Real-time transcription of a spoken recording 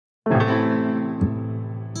Hello,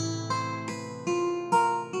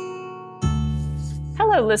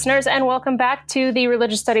 listeners, and welcome back to the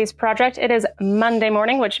Religious Studies Project. It is Monday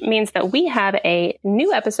morning, which means that we have a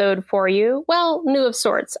new episode for you. Well, new of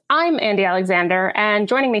sorts. I'm Andy Alexander, and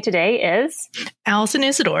joining me today is Allison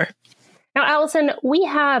Isidore. Now, Allison, we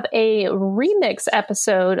have a remix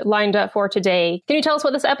episode lined up for today. Can you tell us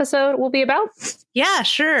what this episode will be about? Yeah,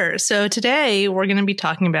 sure. So today we're going to be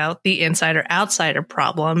talking about the insider-outsider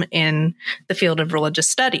problem in the field of religious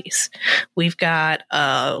studies. We've got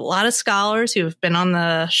a lot of scholars who have been on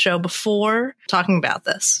the show before talking about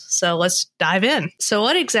this. So let's dive in. So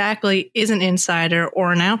what exactly is an insider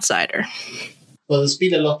or an outsider? Well, there's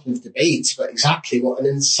been a lot of debate about exactly what an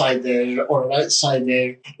insider or an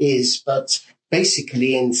outsider is, but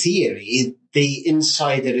basically, in theory, the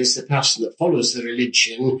insider is the person that follows the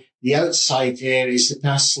religion. The outsider is the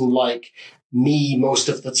person like me most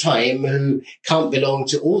of the time who can't belong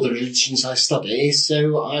to all the religions I study.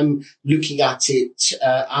 So I'm looking at it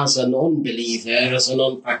as a non-believer, as a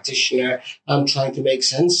non-practitioner. I'm trying to make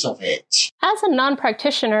sense of it. As a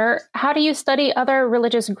non-practitioner, how do you study other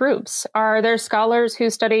religious groups? Are there scholars who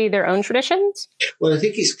study their own traditions? Well, I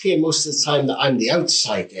think it's clear most of the time that I'm the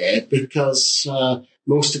outsider because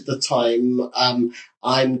most of the time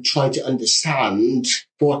I'm trying to understand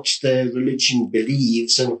what the religion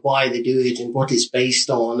believes and why they do it and what it's based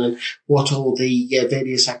on and what all the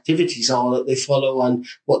various activities are that they follow and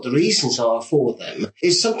what the reasons are for them.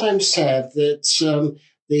 It's sometimes said that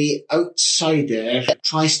the outsider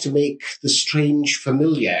tries to make the strange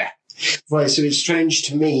familiar. Right, so it's strange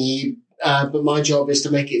to me, but my job is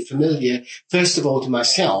to make it familiar, first of all, to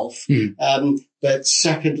myself, but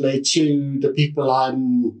secondly, to the people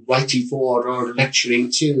I'm writing for or lecturing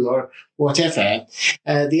to or whatever.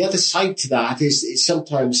 The other side to that is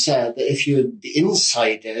sometimes said that if you're the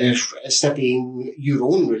insider studying your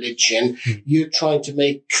own religion, you're trying to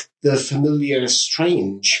make the familiar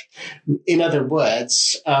strange. In other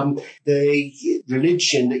words, the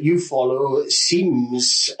religion that you follow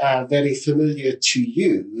seems very familiar to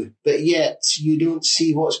you, but yet you don't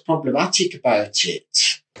see what's problematic about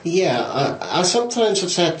it. Yeah, I sometimes have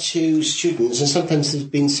said to students, and sometimes they've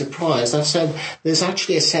been surprised, I've said there's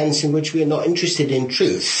actually a sense in which we are not interested in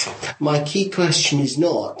truth. My key question is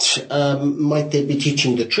not, might they be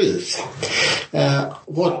teaching the truth?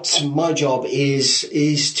 What my job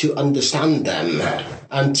is to understand them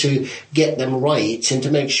and to get them right and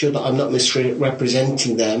to make sure that I'm not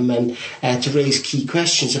misrepresenting them and to raise key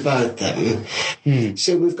questions about them.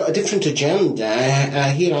 So we've got a different agenda.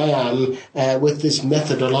 Here I am with this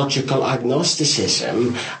methodological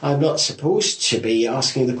agnosticism. I'm not supposed to be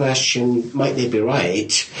asking the question, might they be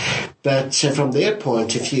right? But from their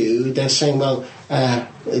point of view, they're saying, well,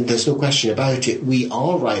 there's no question about it. We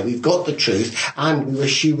are right. We've got the truth and we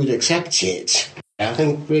wish you would accept it. I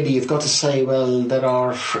think really you've got to say, well, there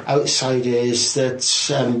are outsiders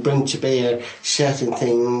that bring to bear certain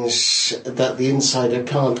things that the insider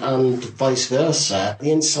can't and vice versa.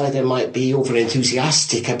 The insider might be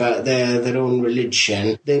over-enthusiastic about their own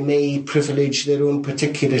religion. They may privilege their own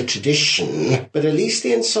particular tradition, but at least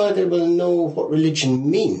the insider will know what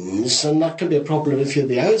religion means, and that can be a problem if you're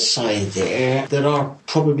the outsider. There are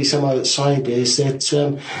probably some outsiders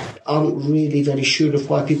that aren't really very sure of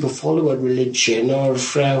why people follow a religion or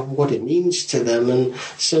what it means to them and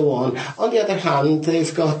so on. On the other hand,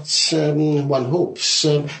 they've got, one hopes,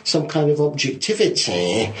 some kind of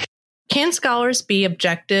objectivity. Can scholars be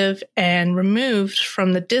objective and removed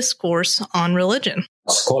from the discourse on religion?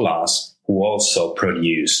 Scholars who also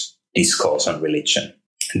produce discourse on religion,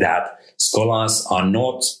 that scholars are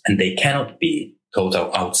not and they cannot be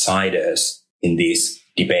total outsiders in these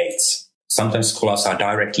debates. Sometimes scholars are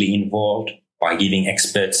directly involved by giving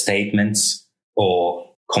expert statements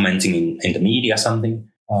or commenting in the media something.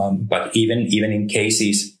 But even in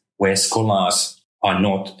cases where scholars are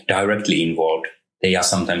not directly involved, they are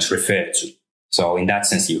sometimes referred to. So in that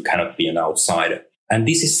sense, you cannot be an outsider. And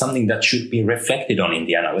this is something that should be reflected on in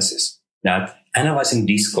the analysis, that analyzing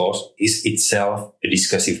discourse is itself a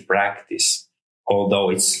discursive practice,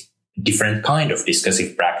 although it's a different kind of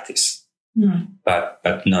discursive practice. But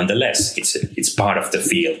nonetheless, it's part of the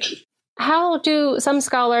field. How do some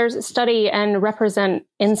scholars study and represent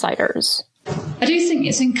insiders? I do think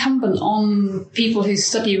it's incumbent on people who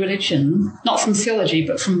study religion, not from theology,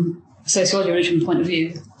 but from a sociology religion point of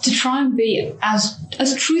view, to try and be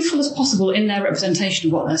as truthful as possible in their representation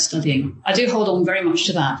of what they're studying. I do hold on very much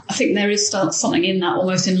to that. I think there is something in that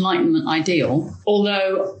almost Enlightenment ideal,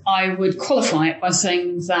 although I would qualify it by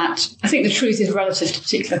saying that I think the truth is relative to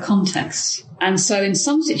particular contexts. And so in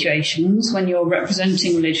some situations, when you're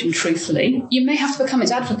representing religion truthfully, you may have to become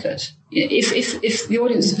its advocate. If the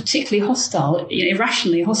audience is particularly hostile,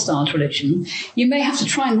 irrationally hostile to religion, you may have to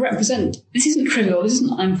try and represent, this isn't trivial, this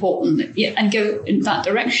isn't unimportant, and go in that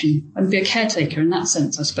direction and be a caretaker in that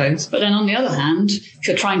sense, I suppose. But then on the other hand, if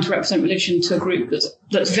you're trying to represent religion to a group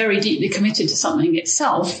that's very deeply committed to something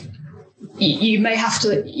itself, you may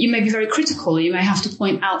be very critical. You may have to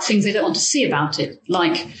point out things they don't want to see about it,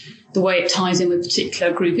 like the way it ties in with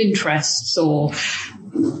particular group interests or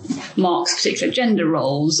marks particular gender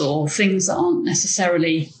roles or things that aren't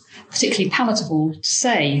necessarily particularly palatable to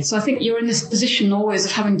say. So I think you're in this position always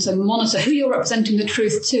of having to monitor who you're representing the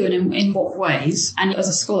truth to and in what ways. And as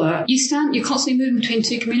a scholar, you're constantly moving between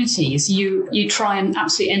two communities. You try and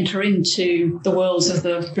absolutely enter into the worlds of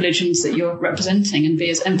the religions that you're representing and be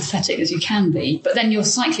as empathetic as you can be. But then you're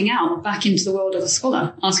cycling out back into the world of a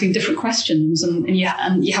scholar, asking different questions, and you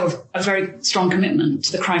have a very strong commitment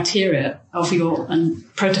to the criteria of your and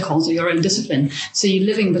protocols of your own discipline. So you're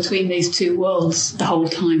living between these two worlds the whole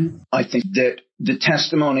time. I think that the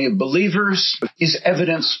testimony of believers is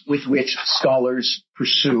evidence with which scholars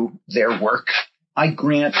pursue their work. I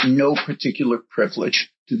grant no particular privilege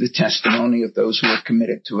to the testimony of those who are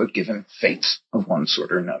committed to a given faith of one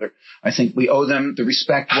sort or another. I think we owe them the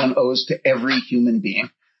respect one owes to every human being,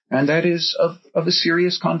 and that is of a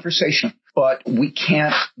serious conversation. But we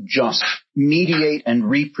can't just mediate and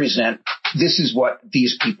represent this is what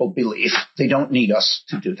these people believe. They don't need us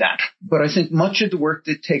to do that. But I think much of the work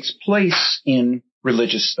that takes place in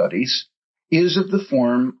religious studies is of the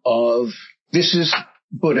form of this is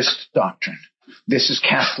Buddhist doctrine. This is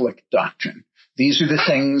Catholic doctrine. These are the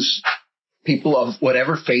things people of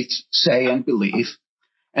whatever faiths say and believe.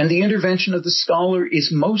 And the intervention of the scholar is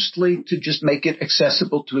mostly to just make it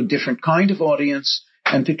accessible to a different kind of audience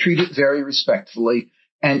and to treat it very respectfully.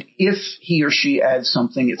 And if he or she adds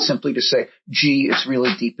something, it's simply to say, gee, it's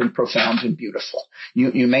really deep and profound and beautiful.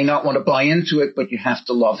 You may not want to buy into it, but you have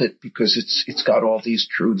to love it because it's got all these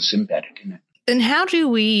truths embedded in it. Then how do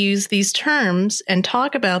we use these terms and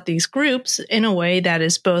talk about these groups in a way that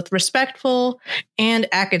is both respectful and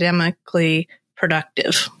academically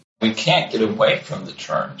productive? We can't get away from the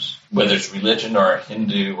terms, whether it's religion or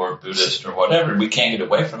Hindu or Buddhist or whatever. We can't get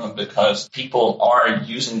away from them because people are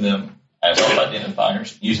using them as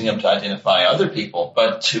self-identifiers, using them to identify other people.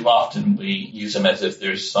 But too often we use them as if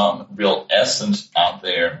there's some real essence out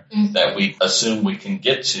there that we assume we can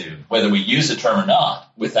get to, whether we use the term or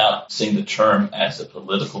not, without seeing the term as a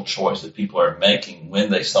political choice that people are making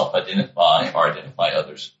when they self-identify or identify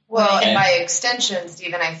others. Well, and by extension,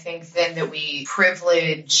 Stephen, I think then that we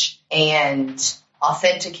privilege and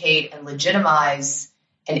authenticate and legitimize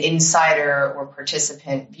an insider or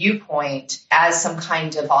participant viewpoint as some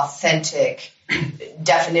kind of authentic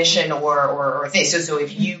definition or thing. So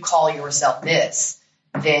if you call yourself this,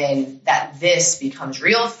 then that this becomes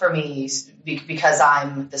real for me because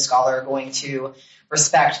I'm the scholar going to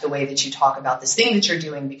respect the way that you talk about this thing that you're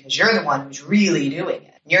doing because you're the one who's really doing it.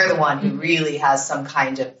 You're the one who really has some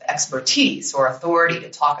kind of expertise or authority to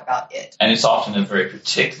talk about it. And it's often a very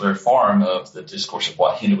particular form of the discourse of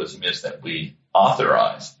what Hinduism is that we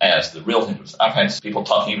authorize as the real Hinduism. I've had people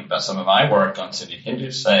talking about some of my work on Sindhi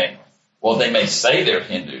Hindus saying, well, they may say they're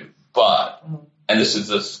Hindu, but, and this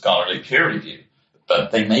is a scholarly peer review,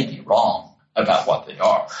 but they may be wrong about what they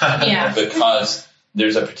are. Yeah. Because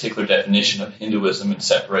there's a particular definition of Hinduism and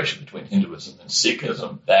separation between Hinduism and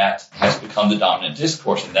Sikhism that has become the dominant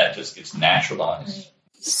discourse, and that just gets naturalized.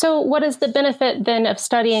 So what is the benefit then of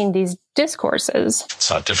studying these discourses?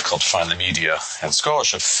 It's not difficult to find the media and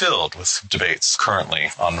scholarship filled with debates currently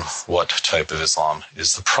on what type of Islam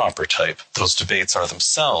is the proper type. Those debates are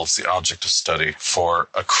themselves the object of study for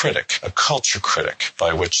a critic, a culture critic,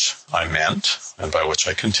 by which I meant, and by which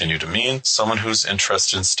I continue to mean, someone who's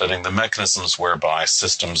interested in studying the mechanisms whereby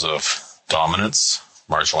systems of dominance,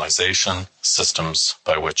 marginalization, systems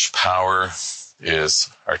by which power is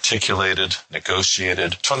articulated,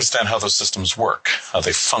 negotiated, to understand how those systems work, how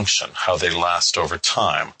they function, how they last over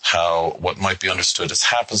time, how what might be understood as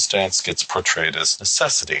happenstance gets portrayed as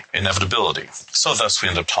necessity, inevitability. So thus we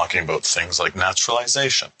end up talking about things like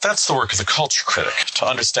naturalization. That's the work of the culture critic, to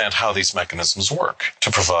understand how these mechanisms work, to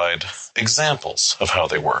provide examples of how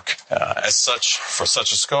they work. As such, for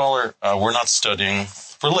such a scholar, we're not studying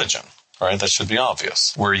religion. right? That should be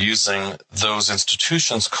obvious. We're using those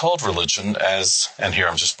institutions called religion as, and here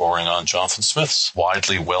I'm just borrowing on Jonathan Smith's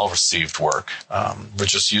widely well-received work, we're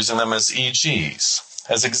just using them as EGs,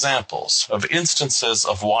 as examples of instances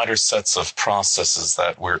of wider sets of processes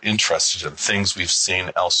that we're interested in, things we've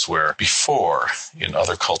seen elsewhere before in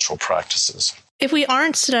other cultural practices. If we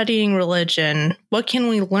aren't studying religion, what can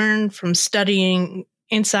we learn from studying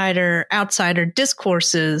insider-outsider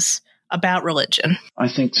discourses about religion? I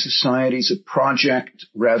think society is a project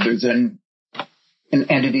rather than an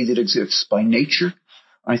entity that exists by nature.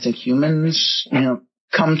 I think humans,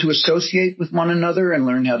 come to associate with one another and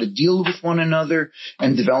learn how to deal with one another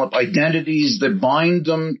and develop identities that bind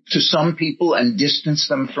them to some people and distance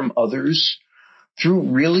them from others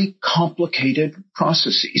through really complicated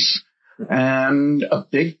processes. And a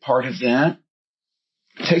big part of that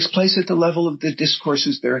takes place at the level of the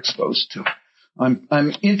discourses they're exposed to.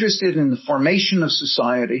 I'm interested in the formation of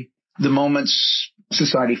society, the moments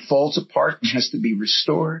society falls apart and has to be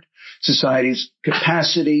restored, society's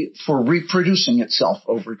capacity for reproducing itself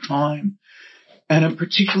over time. And I'm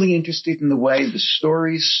particularly interested in the way the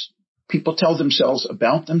stories people tell themselves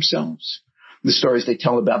about themselves, the stories they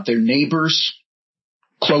tell about their neighbors,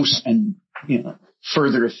 close and,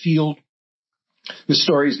 further afield, the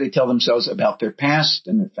stories they tell themselves about their past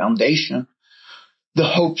and their foundation, the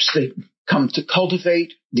hopes they come to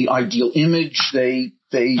cultivate, the ideal image they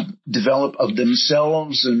develop of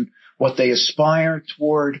themselves and what they aspire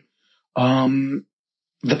toward,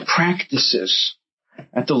 the practices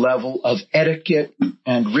at the level of etiquette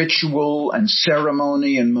and ritual and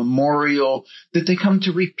ceremony and memorial that they come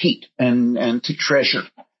to repeat and to treasure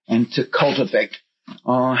and to cultivate.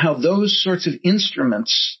 How those sorts of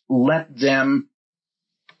instruments let them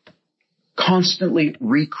constantly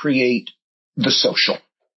recreate the social.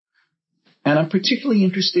 And I'm particularly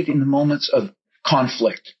interested in the moments of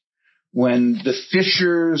conflict, when the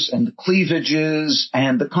fissures and the cleavages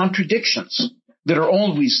and the contradictions that are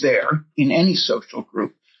always there in any social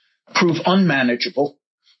group prove unmanageable,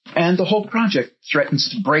 and the whole project threatens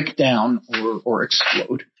to break down or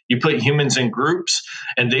explode. You put humans in groups,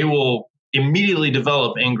 and they will immediately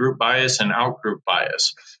develop in-group bias and out-group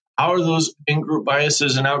bias. How are those in-group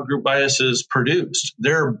biases and out-group biases produced?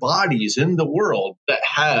 There are bodies in the world that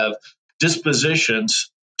have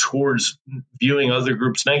dispositions towards viewing other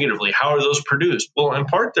groups negatively. How are those produced? Well, in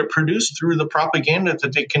part, they're produced through the propaganda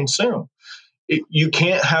that they consume. You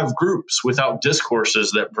can't have groups without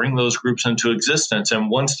discourses that bring those groups into existence. And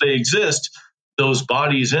once they exist, those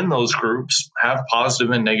bodies in those groups have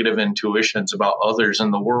positive and negative intuitions about others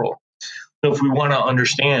in the world. So if we want to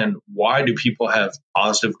understand why do people have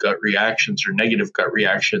positive gut reactions or negative gut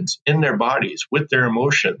reactions in their bodies with their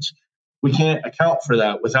emotions, we can't account for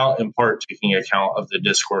that without, in part, taking account of the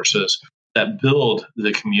discourses that build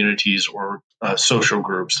the communities or social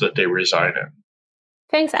groups that they reside in.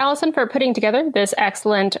 Thanks, Allison, for putting together this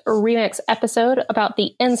excellent remix episode about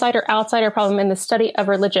the insider-outsider problem in the study of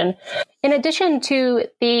religion. In addition to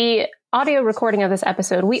the audio recording of this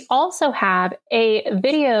episode, we also have a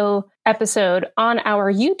video episode on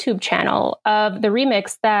our YouTube channel of the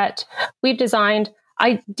remix that we've designed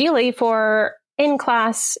ideally for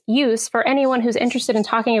in-class use for anyone who's interested in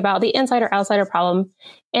talking about the insider-outsider problem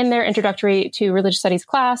in their introductory to religious studies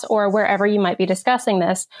class or wherever you might be discussing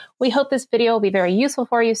this. We hope this video will be very useful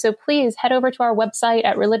for you, so please head over to our website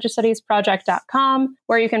at religiousstudiesproject.com,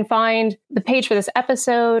 where you can find the page for this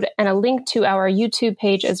episode and a link to our YouTube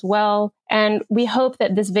page as well. And we hope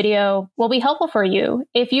that this video will be helpful for you.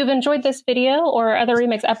 If you've enjoyed this video or other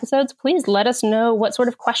remix episodes, please let us know what sort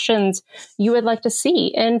of questions you would like to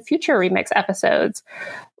see in future remix episodes.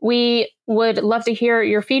 We would love to hear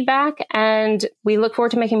your feedback, and we look forward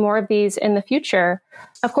to making more of these in the future.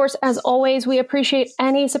 Of course, as always, we appreciate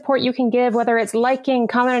any support you can give, whether it's liking,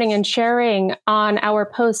 commenting, and sharing on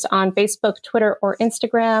our posts on Facebook, Twitter, or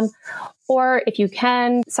Instagram. Or if you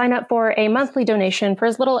can, sign up for a monthly donation for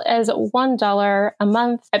as little as $1 a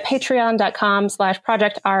month at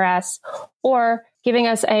patreon.com/projectrs, or giving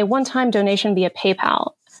us a one-time donation via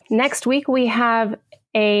PayPal. Next week, we have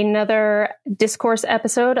another discourse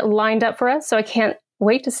episode lined up for us, so I can't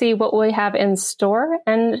wait to see what we have in store.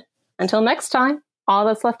 And until next time, all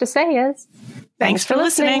that's left to say is thanks for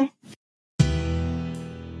listening.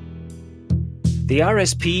 The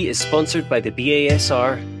RSP is sponsored by the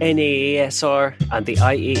BASR, NAASR and the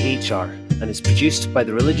IAHR, and is produced by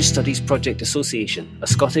the Religious Studies Project Association, a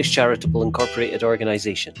Scottish charitable incorporated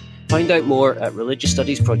organisation. Find out more at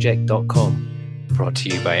religiousstudiesproject.com. Brought to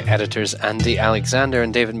you by editors Andy Alexander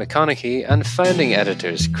and David McConaughey and founding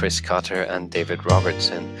editors Chris Cotter and David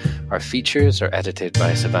Robertson. Our features are edited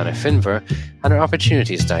by Savannah Finver and our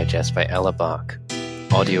Opportunities Digest by Ella Bach.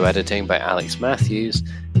 Audio editing by Alex Matthews,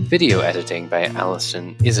 video editing by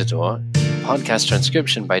Alison Isidore, podcast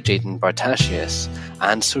transcription by Jayden Bartashius,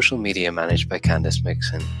 and social media managed by Candice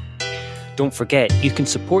Mixon. Don't forget, you can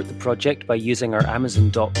support the project by using our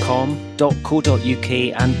Amazon.com, .co.uk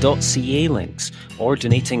and .ca links, or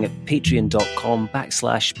donating at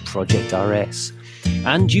patreon.com/ProjectRS.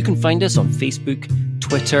 And you can find us on Facebook,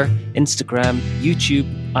 Twitter, Instagram, YouTube,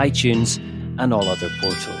 iTunes, and all other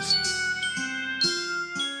portals.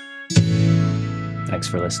 Thanks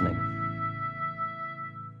for listening.